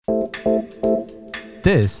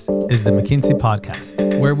This is the McKinsey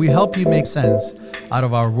Podcast, where we help you make sense out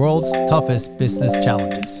of our world's toughest business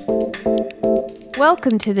challenges.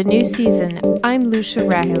 Welcome to the new season. I'm Lucia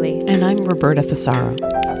Rahili. And I'm Roberta Fasaro.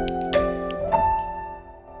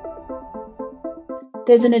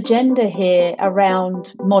 There's an agenda here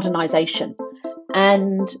around modernization,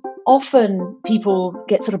 and often people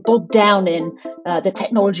get sort of bogged down in the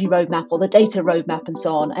technology roadmap or the data roadmap and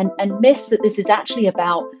so on, and miss that this is actually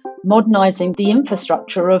about modernizing the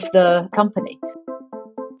infrastructure of the company.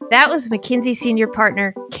 That was McKinsey Senior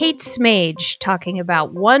Partner Kate Smage talking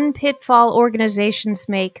about one pitfall organizations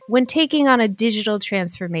make when taking on a digital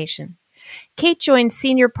transformation. Kate joined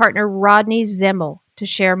Senior Partner Rodney Zemmel to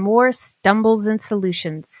share more stumbles and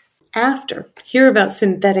solutions. After, hear about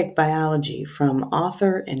synthetic biology from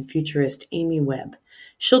author and futurist Amy Webb.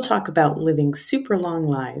 She'll talk about living super long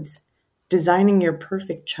lives, designing your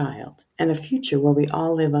perfect child, and a future where we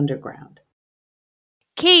all live underground.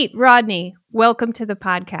 Kate, Rodney, welcome to the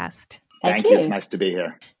podcast. Thank you. It's nice to be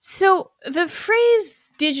here. So the phrase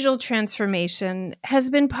digital transformation has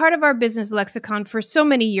been part of our business lexicon for so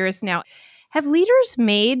many years now. Have leaders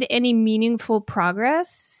made any meaningful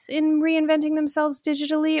progress in reinventing themselves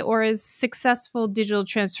digitally, or is successful digital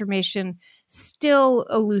transformation still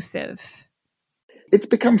elusive? It's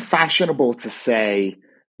become fashionable to say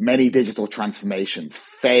many digital transformations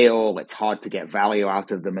fail, it's hard to get value out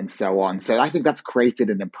of them, and so on. So I think that's created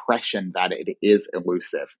an impression that it is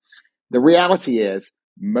elusive. The reality is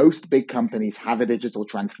most big companies have a digital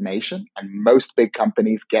transformation, and most big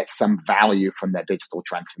companies get some value from their digital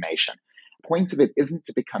transformation. The point of it isn't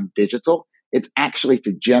to become digital, it's actually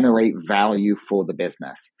to generate value for the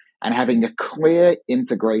business. And having a clear,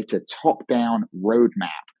 integrated, top-down roadmap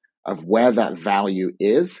of where that value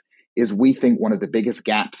is we think one of the biggest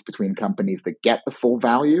gaps between companies that get the full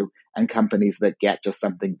value and companies that get just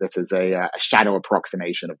something that is a shadow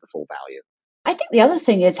approximation of the full value. I think the other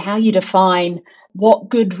thing is how you define what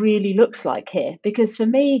good really looks like here. Because for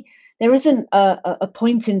me, there isn't a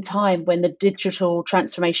point in time when the digital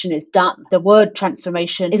transformation is done. The word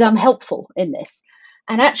transformation is unhelpful in this.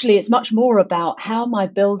 And actually, it's much more about how am I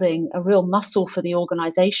building a real muscle for the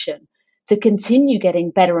organization to continue getting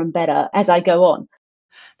better and better as I go on.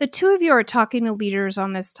 The two of you are talking to leaders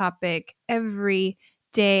on this topic every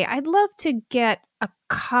day. I'd love to get a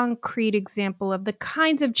concrete example of the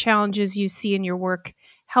kinds of challenges you see in your work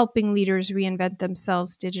helping leaders reinvent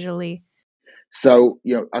themselves digitally. So,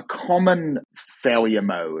 a common failure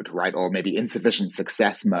mode, right, or maybe insufficient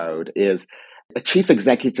success mode is a chief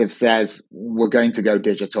executive says, we're going to go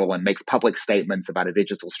digital and makes public statements about a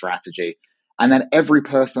digital strategy. And then every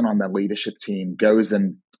person on the leadership team goes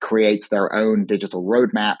and creates their own digital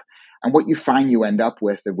roadmap. And what you find you end up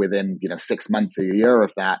with within 6 months or a year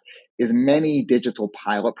of that is many digital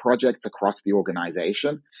pilot projects across the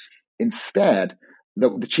organization. Instead,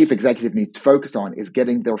 the chief executive needs to focus on is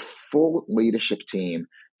getting their full leadership team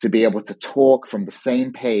to be able to talk from the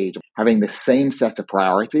same page, having the same set of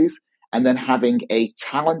priorities, and then having a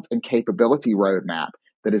talent and capability roadmap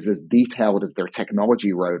that is as detailed as their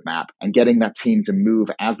technology roadmap, and getting that team to move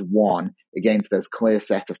as one against those clear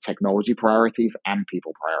set of technology priorities and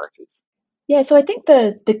people priorities. Yeah, so I think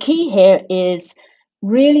the key here is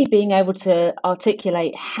really being able to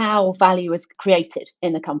articulate how value is created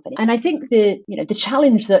in the company. And I think the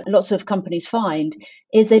challenge that lots of companies find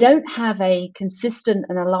is they don't have a consistent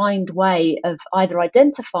and aligned way of either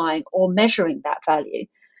identifying or measuring that value.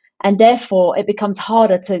 And therefore, it becomes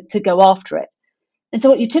harder to go after it. And so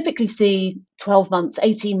what you typically see 12 months,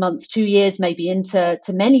 18 months, 2 years maybe into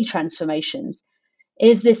many transformations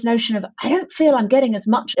is this notion of, I don't feel I'm getting as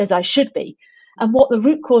much as I should be. And what the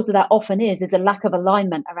root cause of that often is a lack of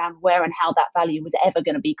alignment around where and how that value was ever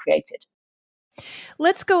going to be created.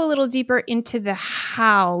 Let's go a little deeper into the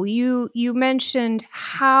how. You mentioned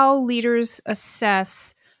how leaders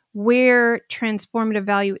assess where transformative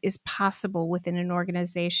value is possible within an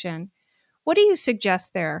organization. What do you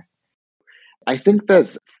suggest there? I think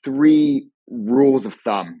there's 3 rules of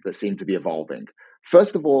thumb that seem to be evolving.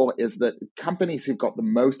 First of all is that companies who've got the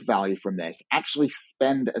most value from this actually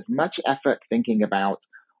spend as much effort thinking about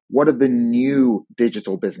what are the new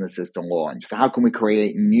digital businesses to launch. So how can we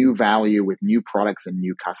create new value with new products and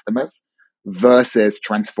new customers versus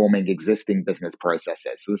transforming existing business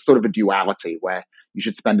processes. So there's sort of a duality where you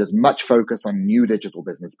should spend as much focus on new digital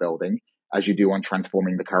business building as you do on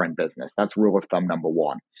transforming the current business. That's rule of thumb number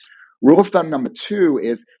 1. Rule of thumb number 2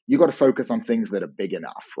 is you got to focus on things that are big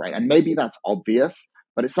enough, right? And maybe that's obvious,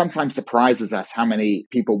 but it sometimes surprises us how many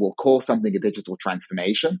people will call something a digital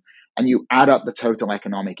transformation, and you add up the total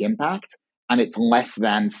economic impact, and it's less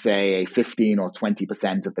than, say, 15 or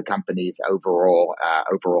 20% of the company's overall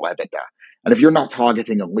EBITDA. And if you're not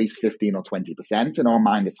targeting at least 15 or 20%, in our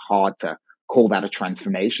mind, it's hard to call that a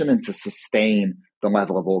transformation and to sustain the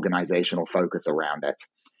level of organizational focus around it.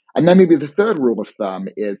 And then maybe the third rule of thumb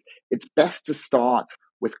is it's best to start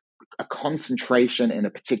with a concentration in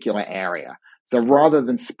a particular area. So rather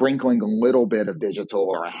than sprinkling a little bit of digital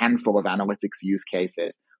or a handful of analytics use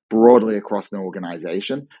cases broadly across an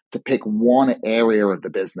organization, to pick one area of the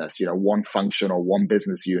business, one function or one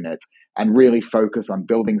business unit, and really focus on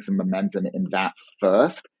building some momentum in that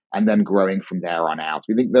first, and then growing from there on out.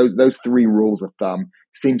 We think those three rules of thumb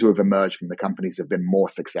seem to have emerged from the companies that have been more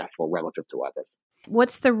successful relative to others.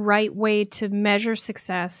 What's the right way to measure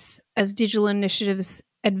success as digital initiatives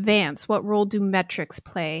advance? What role do metrics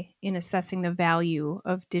play in assessing the value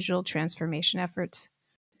of digital transformation efforts?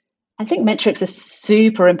 I think metrics are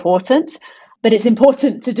super important, but it's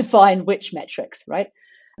important to define which metrics, right?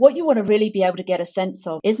 What you want to really be able to get a sense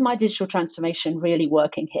of, is my digital transformation really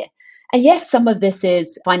working here? And yes, some of this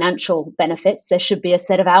is financial benefits. There should be a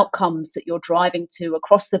set of outcomes that you're driving to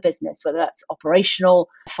across the business, whether that's operational,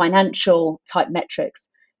 financial type metrics.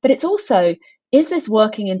 But it's also, is this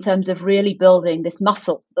working in terms of really building this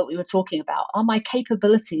muscle that we were talking about? Are my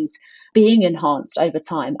capabilities being enhanced over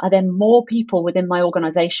time? Are there more people within my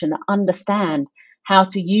organization that understand how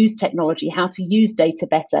to use technology, how to use data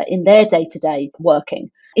better in their day-to-day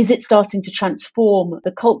working? Is it starting to transform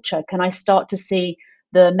the culture? Can I start to see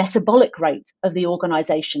the metabolic rate of the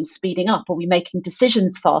organization speeding up? Are we making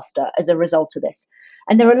decisions faster as a result of this?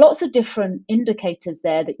 And there are lots of different indicators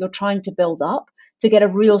there that you're trying to build up to get a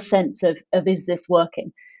real sense of is this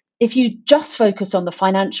working? If you just focus on the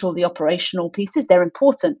financial, the operational pieces, they're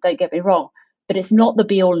important, don't get me wrong, but it's not the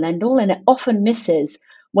be all and end all, and it often misses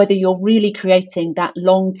whether you're really creating that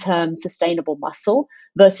long-term sustainable muscle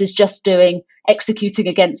versus just executing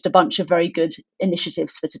against a bunch of very good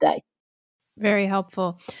initiatives for today. Very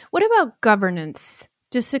helpful. What about governance?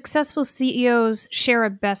 Do successful CEOs share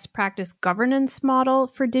a best practice governance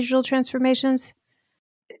model for digital transformations?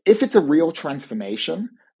 If it's a real transformation,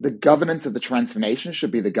 the governance of the transformation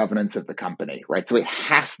should be the governance of the company, right? So it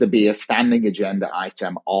has to be a standing agenda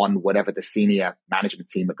item on whatever the senior management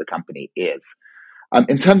team of the company is.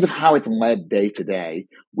 In terms of how it's led day to day,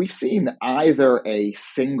 we've seen either a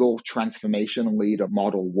single transformation leader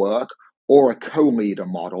model work or a co-leader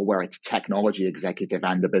model where it's a technology executive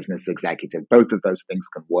and a business executive. Both of those things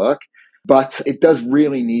can work, but it does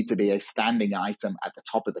really need to be a standing item at the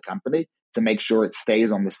top of the company to make sure it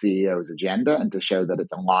stays on the CEO's agenda and to show that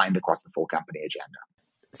it's aligned across the full company agenda.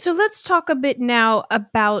 So let's talk a bit now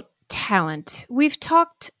about talent. We've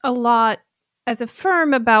talked a lot as a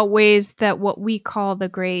firm about ways that what we call the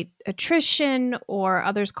great attrition, or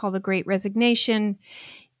others call the great resignation,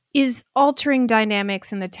 is altering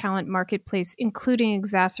dynamics in the talent marketplace, including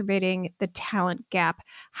exacerbating the talent gap.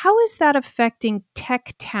 How is that affecting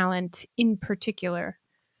tech talent in particular?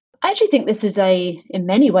 I actually think this is in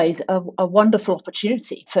many ways, a wonderful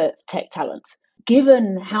opportunity for tech talent.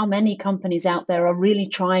 Given how many companies out there are really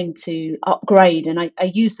trying to upgrade, and I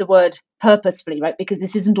use the word purposefully, right? Because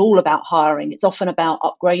this isn't all about hiring. It's often about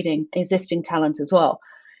upgrading existing talent as well.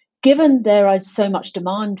 Given there is so much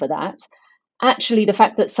demand for that, actually the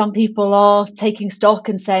fact that some people are taking stock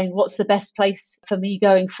and saying, what's the best place for me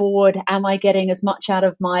going forward? Am I getting as much out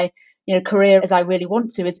of my career as I really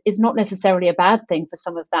want to is not necessarily a bad thing for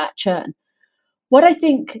some of that churn. What I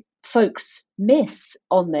think folks miss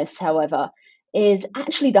on this, however, is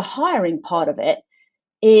actually the hiring part of it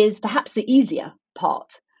is perhaps the easier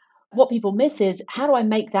part. What people miss is, how do I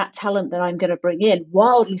make that talent that I'm going to bring in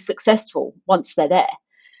wildly successful once they're there?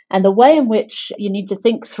 And the way in which you need to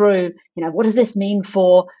think through, what does this mean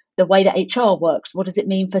for the way that HR works? What does it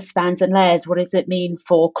mean for spans and layers? What does it mean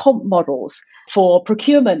for comp models, for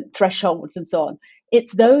procurement thresholds and so on?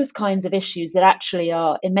 It's those kinds of issues that actually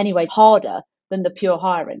are in many ways harder than the pure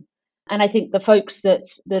hiring. And I think the folks that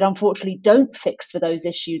unfortunately don't fix for those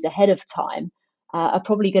issues ahead of time are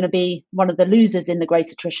probably going to be one of the losers in the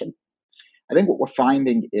great attrition. I think what we're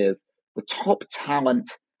finding is the top talent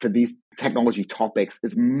for these technology topics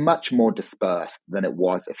is much more dispersed than it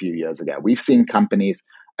was a few years ago. We've seen companies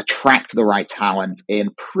attract the right talent in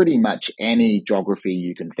pretty much any geography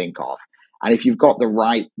you can think of. And if you've got the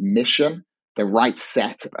right mission, the right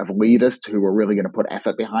set of leaders who are really going to put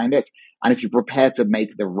effort behind it, and if you're prepared to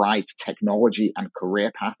make the right technology and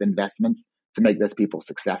career path investments to make those people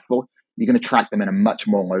successful, you can attract them in a much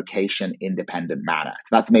more location-independent manner.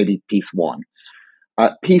 So that's maybe piece one.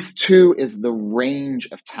 Piece two is the range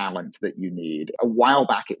of talent that you need. A while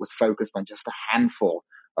back, it was focused on just a handful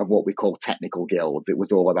of what we call technical guilds. It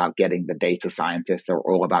was all about getting the data scientists or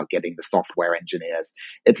all about getting the software engineers.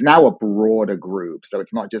 It's now a broader group. So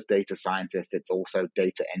it's not just data scientists, it's also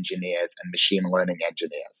data engineers and machine learning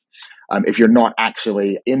engineers. If you're not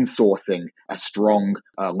actually insourcing a strong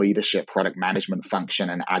leadership, product management function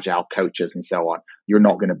and agile coaches and so on, you're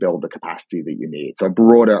not going to build the capacity that you need. So a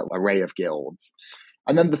broader array of guilds.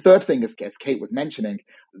 And then the third thing is, as Kate was mentioning,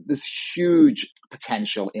 there's huge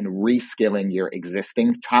potential in reskilling your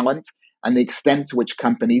existing talent and the extent to which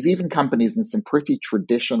companies, even companies in some pretty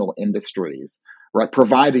traditional industries, right,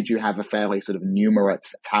 provided you have a fairly sort of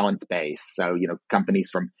numerate talent base. So, companies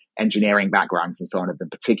from engineering backgrounds and so on have been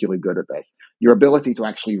particularly good at this. Your ability to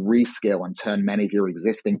actually reskill and turn many of your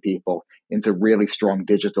existing people into really strong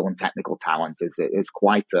digital and technical talent is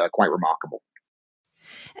quite remarkable.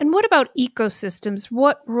 And what about ecosystems?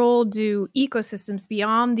 What role do ecosystems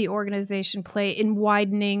beyond the organization play in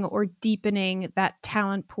widening or deepening that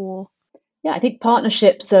talent pool? Yeah, I think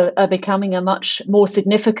partnerships are becoming a much more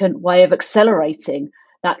significant way of accelerating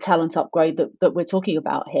that talent upgrade that we're talking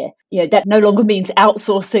about here. That no longer means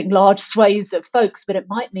outsourcing large swathes of folks, but it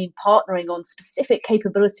might mean partnering on specific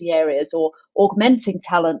capability areas or augmenting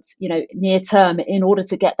talent, near term in order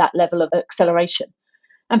to get that level of acceleration.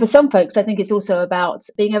 And for some folks, I think it's also about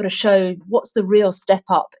being able to show what's the real step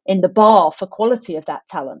up in the bar for quality of that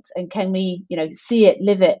talent. And can we, see it,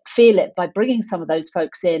 live it, feel it by bringing some of those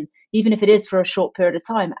folks in, even if it is for a short period of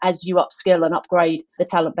time, as you upskill and upgrade the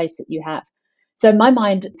talent base that you have. So in my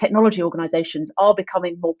mind, technology organizations are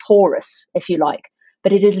becoming more porous, if you like,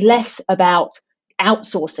 but it is less about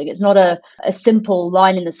outsourcing. It's not a simple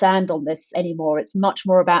line in the sand on this anymore. It's much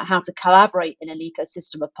more about how to collaborate in an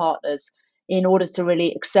ecosystem of partners in order to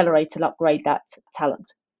really accelerate and upgrade that talent.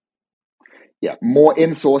 Yeah, more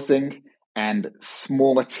insourcing and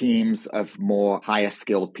smaller teams of more higher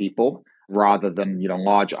skilled people rather than,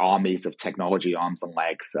 large armies of technology arms and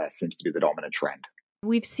legs seems to be the dominant trend.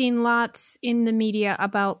 We've seen lots in the media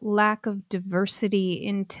about lack of diversity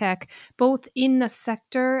in tech, both in the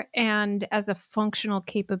sector and as a functional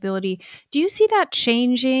capability. Do you see that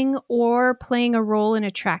changing or playing a role in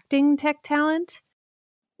attracting tech talent?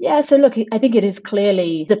 Yeah, so look, I think it is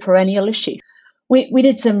clearly a perennial issue. We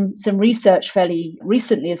did some research fairly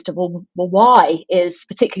recently as to why is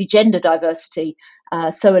particularly gender diversity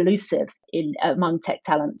so elusive among tech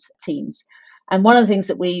talent teams. And one of the things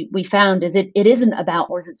that we found is it isn't about,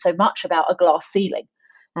 or isn't so much about a glass ceiling,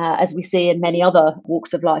 as we see in many other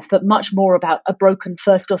walks of life, but much more about a broken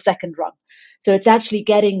first or second rung. So it's actually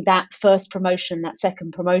getting that first promotion, that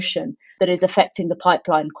second promotion that is affecting the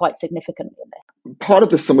pipeline quite significantly in there. Part of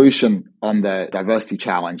the solution on the diversity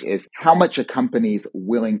challenge is how much are companies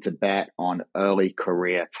willing to bet on early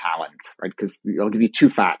career talent, right? Because I'll give you two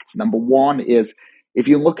facts. Number one is if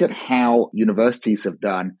you look at how universities have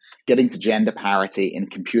done getting to gender parity in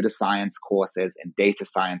computer science courses and data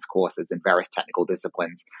science courses in various technical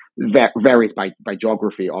disciplines, varies by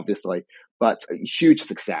geography, obviously, but huge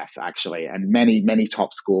success, actually. And many, many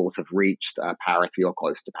top schools have reached parity or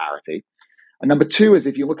close to parity. And number two is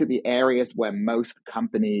if you look at the areas where most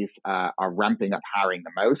companies are ramping up hiring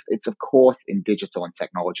the most, it's of course in digital and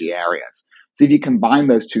technology areas. So if you combine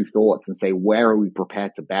those two thoughts and say, where are we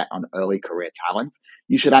prepared to bet on early career talent?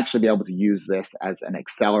 You should actually be able to use this as an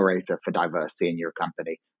accelerator for diversity in your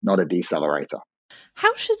company, not a decelerator.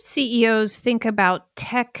 How should CEOs think about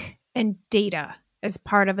tech and data as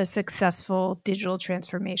part of a successful digital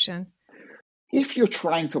transformation? If you're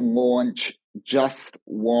trying to launch just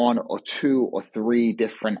one or two or three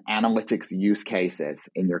different analytics use cases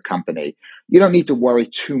in your company, you don't need to worry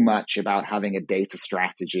too much about having a data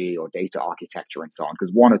strategy or data architecture and so on,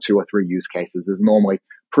 because one or two or three use cases is normally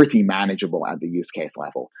pretty manageable at the use case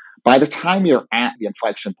level. By the time you're at the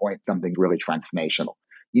inflection point, something really transformational.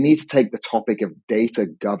 You need to take the topic of data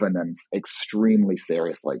governance extremely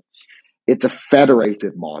seriously. It's a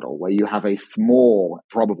federated model where you have a small,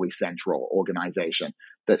 probably central organization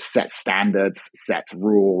that sets standards, sets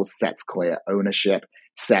rules, sets clear ownership,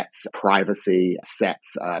 sets privacy,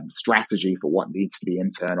 sets strategy for what needs to be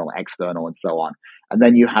internal, external, and so on. And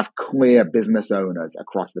then you have clear business owners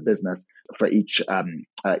across the business for each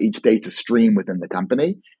data stream within the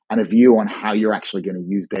company and a view on how you're actually going to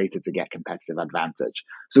use data to get competitive advantage.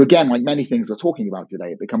 So again, like many things we're talking about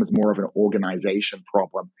today, it becomes more of an organization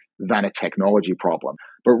problem than a technology problem.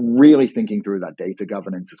 But really thinking through that data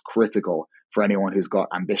governance is critical for anyone who's got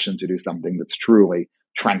ambition to do something that's truly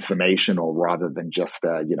transformational rather than just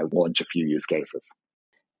launch a few use cases.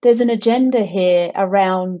 There's an agenda here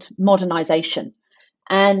around modernization.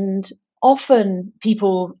 And often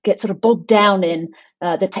people get sort of bogged down in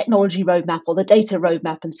the technology roadmap or the data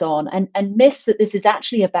roadmap and so on, and miss that this is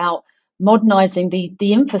actually about modernizing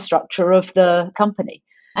the infrastructure of the company.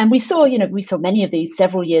 And we saw many of these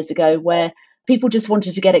several years ago where people just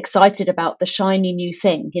wanted to get excited about the shiny new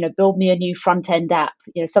thing, build me a new front end app,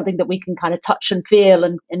 something that we can kind of touch and feel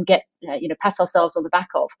and get, pat ourselves on the back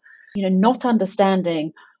of, not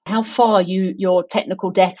understanding how far your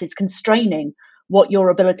technical debt is constraining what your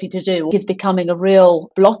ability to do is becoming a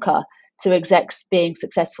real blocker to execs being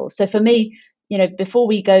successful. So for me, before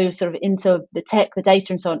we go sort of into the tech, the data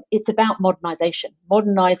and so on, it's about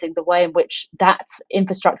modernizing the way in which that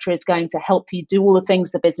infrastructure is going to help you do all the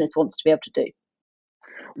things the business wants to be able to do.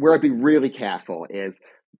 Where I'd be really careful is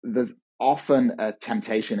there's often a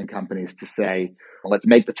temptation in companies to say, well, let's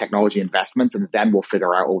make the technology investment and then we'll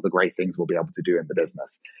figure out all the great things we'll be able to do in the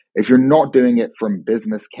business. If you're not doing it from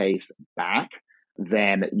business case back,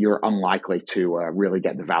 then you're unlikely to really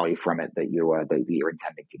get the value from it that you're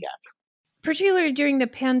intending to get. Particularly during the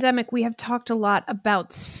pandemic, we have talked a lot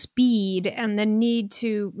about speed and the need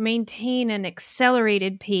to maintain an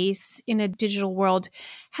accelerated pace in a digital world.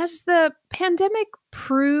 Has the pandemic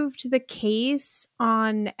proved the case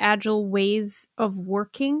on agile ways of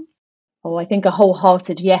working? Oh, I think a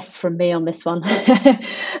wholehearted yes from me on this one.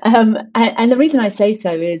 And the reason I say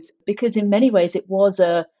so is because in many ways it was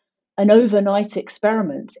an overnight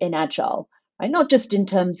experiment in agile. Right? Not just in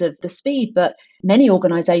terms of the speed, but many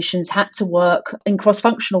organizations had to work in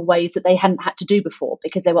cross-functional ways that they hadn't had to do before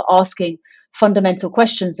because they were asking fundamental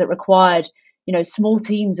questions that required, small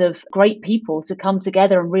teams of great people to come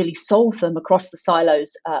together and really solve them across the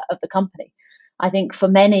silos of the company. I think for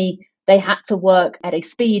many, they had to work at a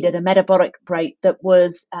speed, at a metabolic rate that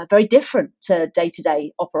was very different to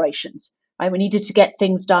day-to-day operations. Right? We needed to get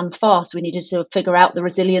things done fast. We needed to figure out the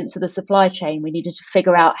resilience of the supply chain. We needed to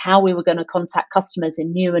figure out how we were going to contact customers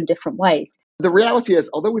in new and different ways. The reality is,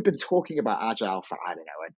 although we've been talking about Agile for,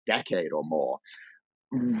 a decade or more,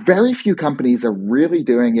 very few companies are really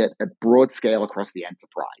doing it at broad scale across the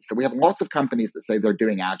enterprise. So we have lots of companies that say they're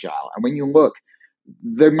doing Agile. And when you look,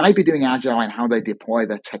 they might be doing Agile in how they deploy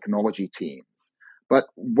their technology teams. But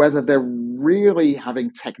whether they're really having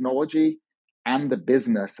technology and the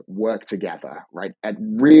business work together, right?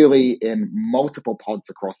 And really in multiple pods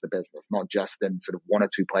across the business, not just in sort of one or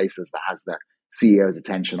two places that has the CEO's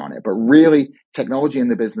attention on it, but really technology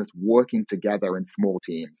and the business working together in small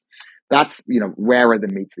teams. That's, rarer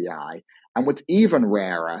than meets the eye. And what's even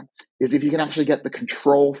rarer is if you can actually get the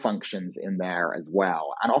control functions in there as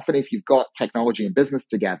well. And often if you've got technology and business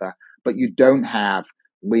together, but you don't have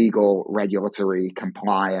legal, regulatory,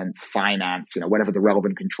 compliance, finance, whatever the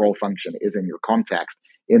relevant control function is in your context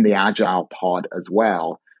in the Agile pod as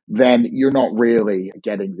well, then you're not really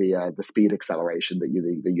getting the speed acceleration that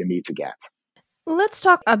you need to get. Let's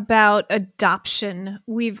talk about adoption.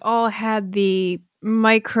 We've all had the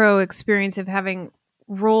micro experience of having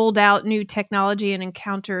rolled out new technology and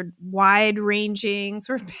encountered wide-ranging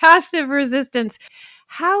sort of passive resistance.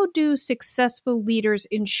 How do successful leaders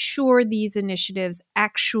ensure these initiatives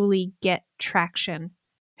actually get traction?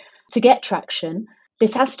 To get traction,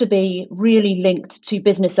 this has to be really linked to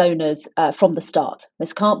business owners from the start.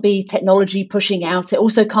 This can't be technology pushing out. It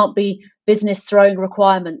also can't be business throwing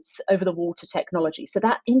requirements over the wall to technology. So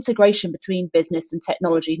that integration between business and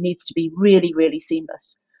technology needs to be really, really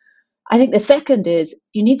seamless. I think the second is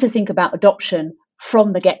you need to think about adoption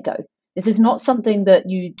from the get-go. This is not something that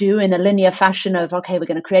you do in a linear fashion of, okay, we're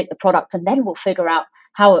going to create the product and then we'll figure out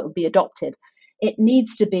how it will be adopted. It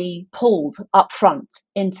needs to be pulled up front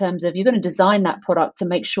in terms of you're going to design that product to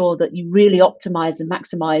make sure that you really optimize and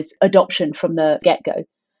maximize adoption from the get-go.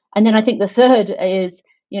 And then I think the third is,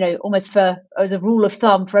 almost as a rule of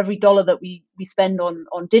thumb, for every dollar that we spend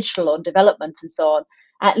on digital, on development and so on,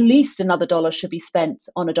 at least another dollar should be spent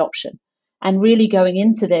on adoption. And really going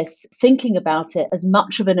into this, thinking about it as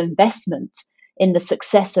much of an investment in the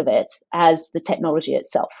success of it as the technology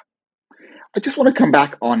itself. I just want to come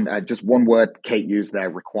back on just one word Kate used there,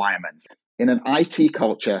 requirements. In an IT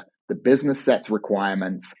culture, the business sets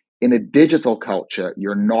requirements. In a digital culture,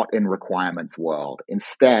 you're not in requirements world.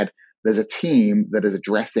 Instead, there's a team that is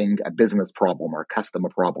addressing a business problem or a customer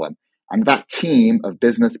problem. And that team of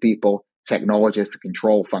business people, technologists,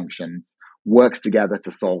 control functions works together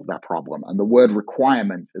to solve that problem. And the word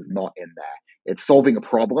requirements is not in there. It's solving a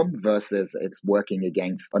problem versus it's working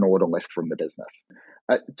against an order list from the business.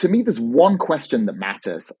 To me, there's one question that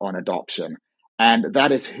matters on adoption, and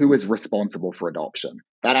that is who is responsible for adoption.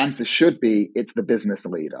 That answer should be, it's the business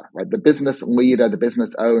leader, right? The business leader, the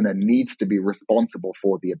business owner needs to be responsible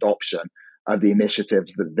for the adoption of the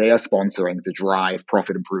initiatives that they are sponsoring to drive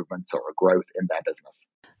profit improvements or growth in their business.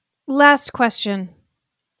 Last question.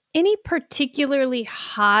 Any particularly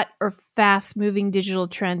hot or fast-moving digital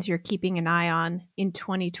trends you're keeping an eye on in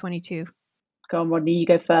 2022? Go on, Rodney, you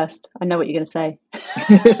go first. I know what you're going to say.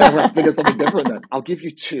 Well, think of something different then. I'll give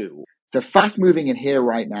you two. So fast moving in here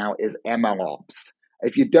right now is MLOps.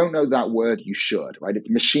 If you don't know that word, you should, right? It's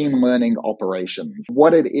machine learning operations.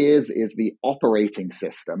 What it is the operating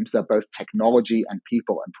system, so both technology and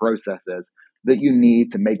people and processes that you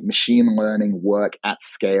need to make machine learning work at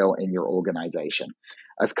scale in your organization.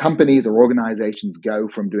 As companies or organizations go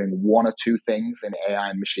from doing one or two things in AI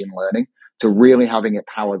and machine learning to really having it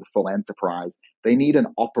power the full enterprise, they need an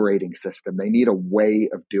operating system. They need a way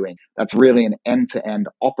of doing. That's really an end-to-end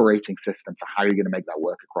operating system for how you're going to make that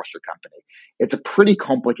work across your company. It's a pretty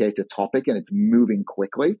complicated topic and it's moving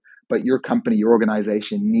quickly, but your company, your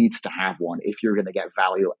organization needs to have one if you're going to get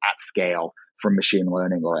value at scale from machine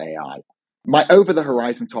learning or AI. My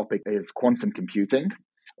over-the-horizon topic is quantum computing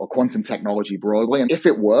or quantum technology broadly. And if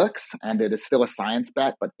it works, and it is still a science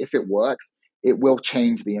bet, but if it works, it will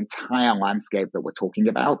change the entire landscape that we're talking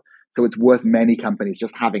about. So it's worth many companies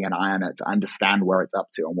just having an eye on it to understand where it's up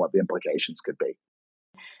to and what the implications could be.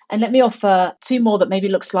 And let me offer two more that maybe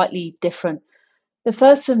look slightly different. The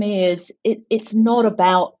first for me is it's not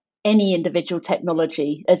about any individual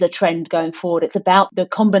technology as a trend going forward. It's about the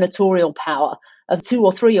combinatorial power of two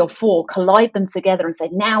or three or four, collide them together and say,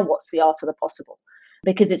 now what's the art of the possible?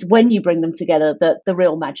 Because it's when you bring them together that the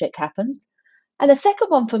real magic happens. And the second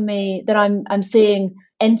one for me that I'm seeing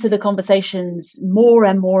enter the conversations more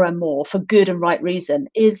and more and more for good and right reason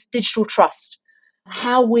is digital trust.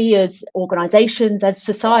 How we as organizations, as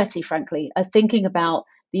society, frankly, are thinking about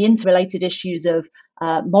the interrelated issues of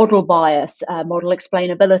model bias, model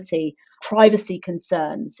explainability, privacy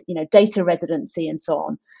concerns, data residency, and so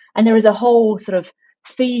on. And there is a whole sort of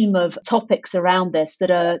theme of topics around this that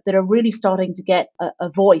are really starting to get a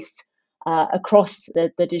voice across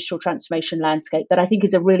the digital transformation landscape that I think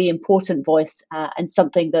is a really important voice and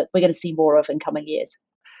something that we're going to see more of in coming years.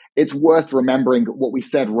 It's worth remembering what we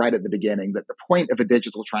said right at the beginning, that the point of a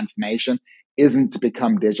digital transformation isn't to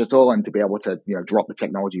become digital and to be able to drop the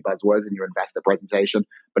technology buzzwords in your investor presentation,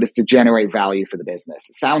 but it's to generate value for the business.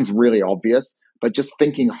 It sounds really obvious, but just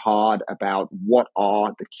thinking hard about what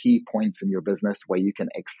are the key points in your business where you can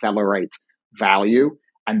accelerate value,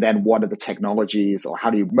 and then what are the technologies or how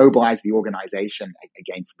do you mobilize the organization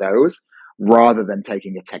against those, rather than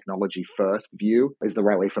taking a technology first view is the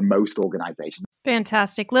right way for most organizations.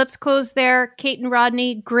 Fantastic. Let's close there. Kate and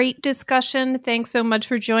Rodney, great discussion. Thanks so much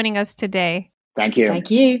for joining us today. Thank you. Thank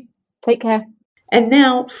you. Take care. And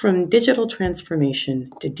now, from digital transformation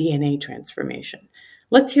to DNA transformation,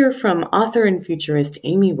 let's hear from author and futurist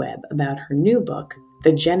Amy Webb about her new book,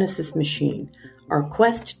 The Genesis Machine, Our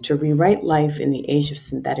Quest to Rewrite Life in the Age of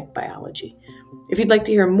Synthetic Biology. If you'd like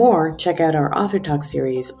to hear more, check out our Author Talk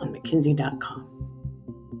series on McKinsey.com.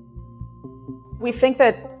 We think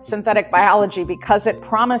that synthetic biology, because it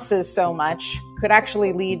promises so much, could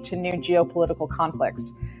actually lead to new geopolitical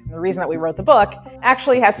conflicts. And the reason that we wrote the book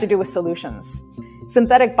actually has to do with solutions.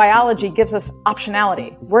 Synthetic biology gives us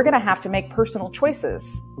optionality. We're going to have to make personal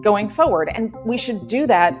choices going forward, and we should do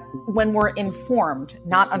that when we're informed,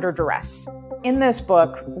 not under duress. In this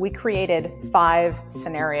book, we created 5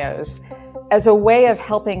 scenarios as a way of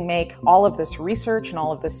helping make all of this research and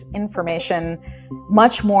all of this information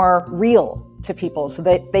much more real to people so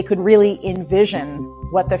that they could really envision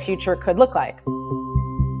what the future could look like.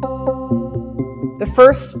 The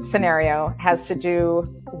first scenario has to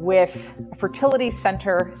do with a fertility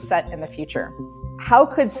center set in the future. How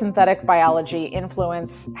could synthetic biology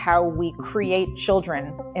influence how we create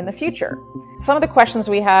children in the future? Some of the questions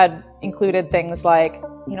we had included things like,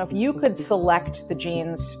 if you could select the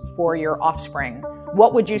genes for your offspring,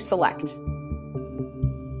 what would you select?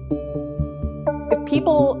 If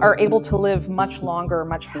people are able to live much longer,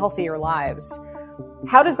 much healthier lives,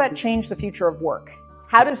 how does that change the future of work?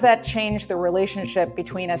 How does that change the relationship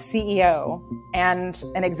between a CEO and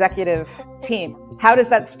an executive team? How does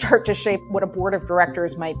that start to shape what a board of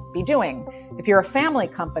directors might be doing? If you're a family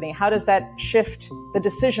company, how does that shift the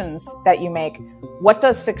decisions that you make? What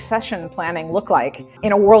does succession planning look like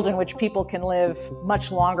in a world in which people can live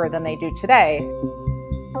much longer than they do today?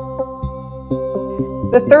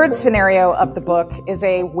 The third scenario of the book is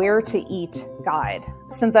a where to eat guide.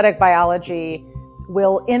 Synthetic biology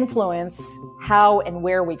will influence how and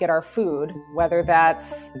where we get our food, whether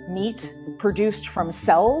that's meat produced from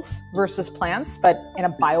cells versus plants, but in a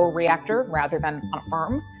bioreactor rather than on a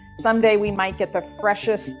farm. Someday we might get the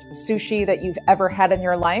freshest sushi that you've ever had in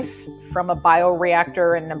your life from a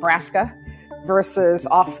bioreactor in Nebraska. versus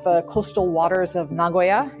off the coastal waters of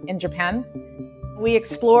Nagoya in Japan. We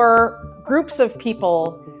explore groups of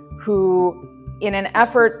people who, in an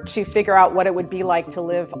effort to figure out what it would be like to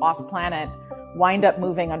live off-planet, wind up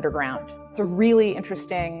moving underground. It's a really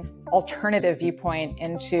interesting alternative viewpoint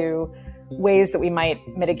into ways that we might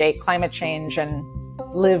mitigate climate change and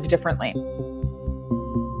live differently.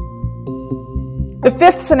 The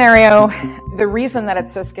fifth scenario, the reason that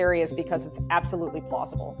it's so scary is because it's absolutely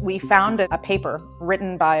plausible. We found a paper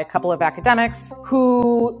written by a couple of academics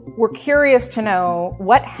who were curious to know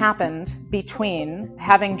what happened between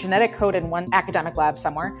having genetic code in one academic lab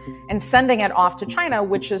somewhere and sending it off to China,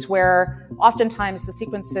 which is where oftentimes the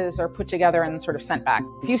sequences are put together and sort of sent back.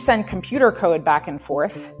 If you send computer code back and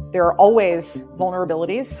forth, there are always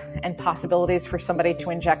vulnerabilities and possibilities for somebody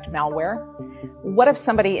to inject malware. What if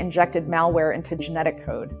somebody injected malware into genetic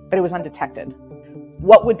code, but it was undetected?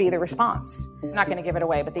 What would be the response? I'm not going to give it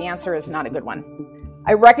away, but the answer is not a good one.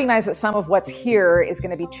 I recognize that some of what's here is going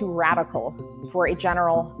to be too radical for a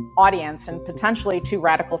general audience and potentially too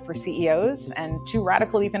radical for CEOs and too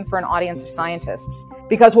radical even for an audience of scientists.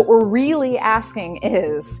 Because what we're really asking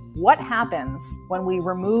is, what happens when we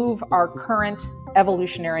remove our current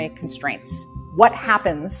evolutionary constraints? What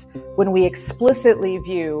happens when we explicitly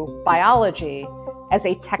view biology as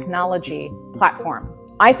a technology platform?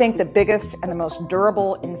 I think the biggest and the most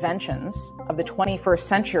durable inventions of the 21st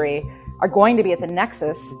century are going to be at the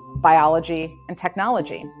nexus of biology and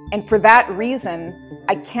technology. And for that reason,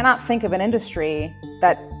 I cannot think of an industry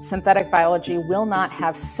that synthetic biology will not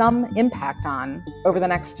have some impact on over the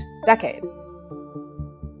next decade.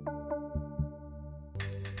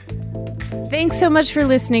 Thanks so much for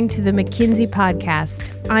listening to the McKinsey Podcast.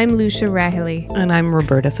 I'm Lucia Rahilly. And I'm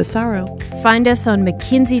Roberta Fasaro. Find us on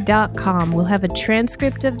McKinsey.com. We'll have a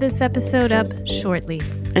transcript of this episode up shortly.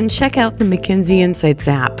 And check out the McKinsey Insights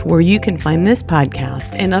app, where you can find this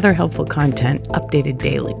podcast and other helpful content updated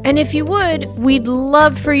daily. And if you would, we'd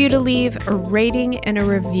love for you to leave a rating and a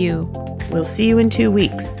review. We'll see you in 2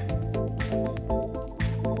 weeks.